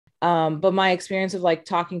But my experience of like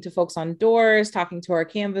talking to folks on doors, talking to our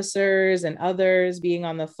canvassers and others, being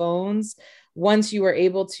on the phones, once you were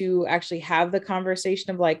able to actually have the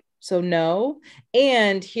conversation of like, so no,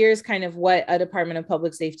 and here's kind of what a Department of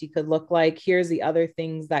Public Safety could look like. Here's the other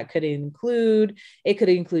things that could include. It could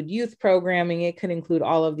include youth programming. It could include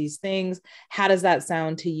all of these things. How does that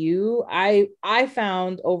sound to you? I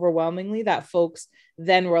found overwhelmingly that folks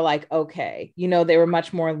then were like, okay, they were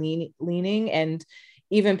much more leaning, and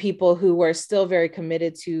even people who were still very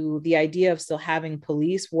committed to the idea of still having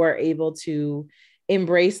police were able to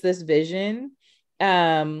embrace this vision.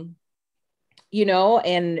 um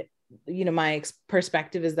and my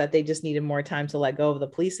perspective is that they just needed more time to let go of the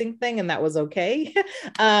policing thing, and that was okay.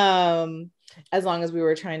 um as long as we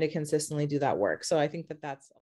were trying to consistently do that work. So I think that that's